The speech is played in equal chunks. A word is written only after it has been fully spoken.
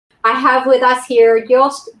I have with us here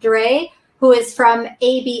Joost Dre, who is from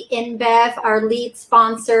AB InBev, our lead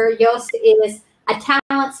sponsor. Joost is a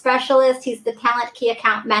talent specialist. He's the talent key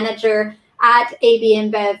account manager at AB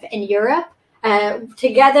InBev in Europe.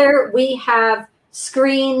 Together, we have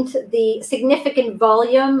screened the significant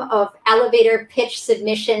volume of elevator pitch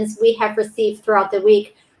submissions we have received throughout the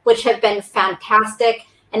week, which have been fantastic.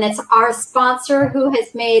 And it's our sponsor who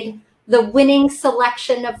has made the winning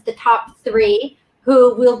selection of the top 3,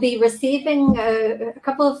 who will be receiving a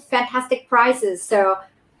couple of fantastic prizes. So,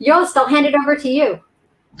 Joost, I'll hand it over to you.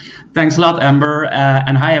 Thanks a lot, Amber,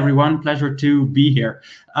 and hi everyone, pleasure to be here.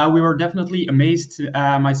 We were definitely amazed,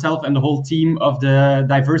 myself and the whole team, of the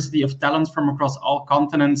diversity of talents from across all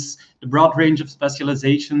continents, the broad range of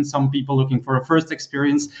specialization, some people looking for a first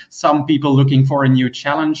experience, some people looking for a new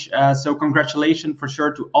challenge. So congratulations for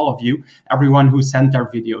sure to all of you, everyone who sent their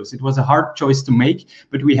videos. It was a hard choice to make,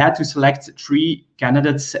 but we had to select 3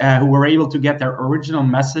 candidates who were able to get their original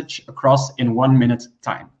message across in 1 minute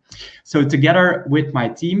time. So together with my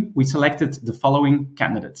team, we selected the following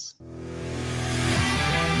candidates.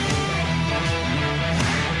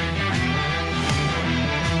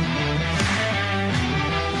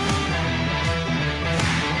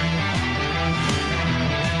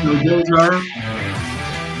 So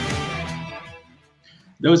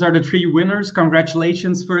those are the 3 winners.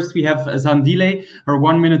 Congratulations. First, we have Zandile. Her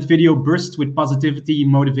 1-minute video burst with positivity,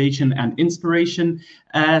 motivation, and inspiration.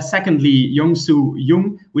 Secondly, Yongsoo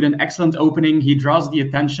Jung with an excellent opening. He draws the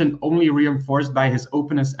attention, only reinforced by his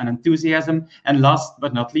openness and enthusiasm. And last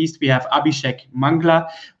but not least, we have Abhishek Mangla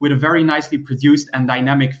with a very nicely produced and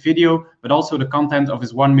dynamic video, but also the content of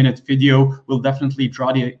his 1-minute video will definitely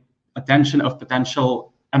draw the attention of potential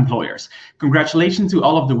employers. Congratulations to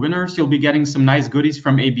all of the winners. You'll be getting some nice goodies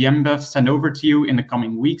from AB InBev sent over to you in the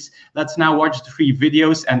coming weeks. Let's now watch the 3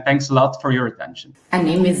 videos, and thanks a lot for your attention. My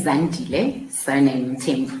name is Zandile, surname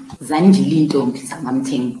Mthembu. Zandile Ntombi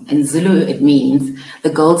Mthembu. In Zulu, it means the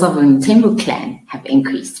goals of the Mthembu clan have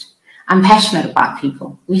increased. I'm passionate about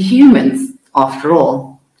people. We're humans, after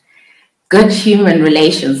all. Good human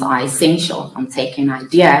relations are essential from taking an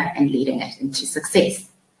idea and leading it into success.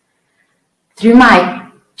 Through my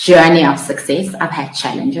journey of success, I've had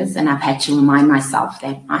challenges, and I've had to remind myself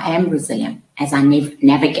that I am resilient as I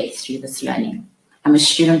navigate through this learning. I'm a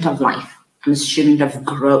student of life. I'm a student of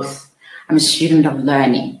growth. I'm a student of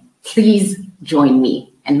learning. Please join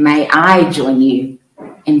me, and may I join you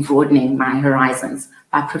in broadening my horizons.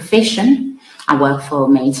 By profession, I work for a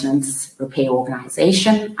maintenance repair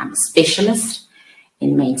organization. I'm a specialist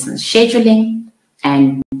in maintenance scheduling,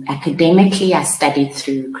 and academically, I studied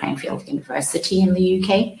through Cranfield University in the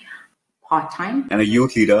UK, part-time. And a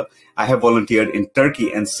youth leader, I have volunteered in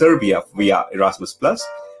Turkey and Serbia via Erasmus+,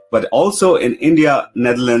 but also in India,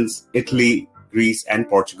 Netherlands, Italy, Greece, and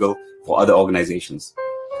Portugal for other organizations.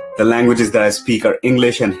 The languages that I speak are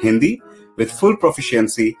English and Hindi, with full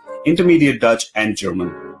proficiency, intermediate Dutch and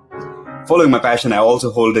German. Following my passion, I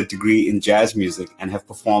also hold a degree in jazz music and have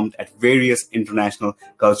performed at various international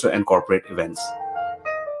cultural and corporate events.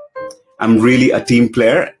 I'm really a team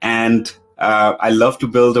player, and I love to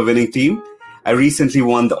build a winning team. I recently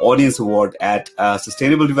won the Audience Award at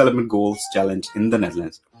Sustainable Development Goals Challenge in the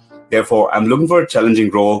Netherlands. Therefore, I'm looking for a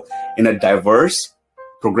challenging role in a diverse,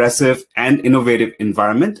 progressive, and innovative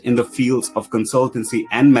environment in the fields of consultancy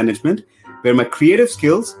and management, where my creative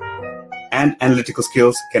skills and analytical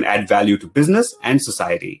skills can add value to business and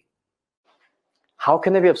society. How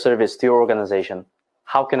can I be of service to your organization?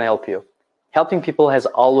 How can I help you? Helping people has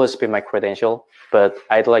always been my credential, but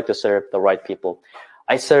I'd like to serve the right people.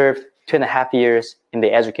 I served 2.5 years in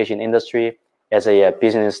the education industry as a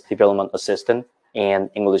business development assistant and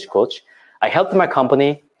English coach. I helped my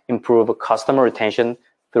company improve customer retention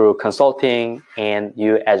through consulting and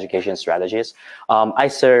new education strategies. I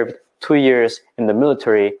served 2 years in the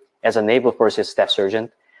military as a Naval Forces Staff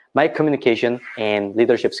Sergeant. My communication and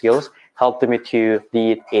leadership skills helped me to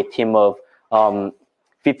lead a team of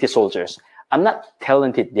 50 soldiers. I'm not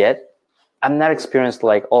talented yet. I'm not experienced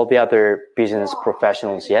like all the other business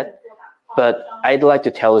professionals yet, but I'd like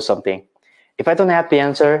to tell you something. If I don't have the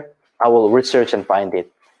answer, I will research and find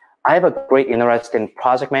it. I have a great interest in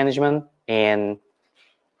project management and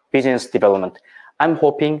business development. I'm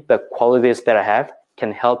hoping the qualities that I have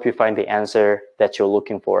can help you find the answer that you're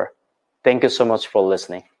looking for. Thank you so much for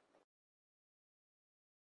listening.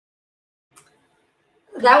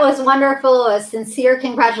 That was wonderful. A sincere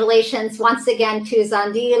congratulations once again to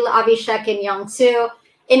Zandile, Abhishek, and Yongsoo.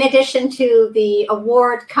 In addition to the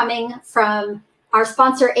award coming from our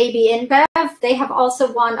sponsor, AB InBev, they have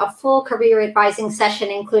also won a full career advising session,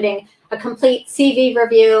 including a complete CV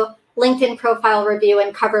review, LinkedIn profile review,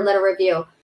 and cover letter review.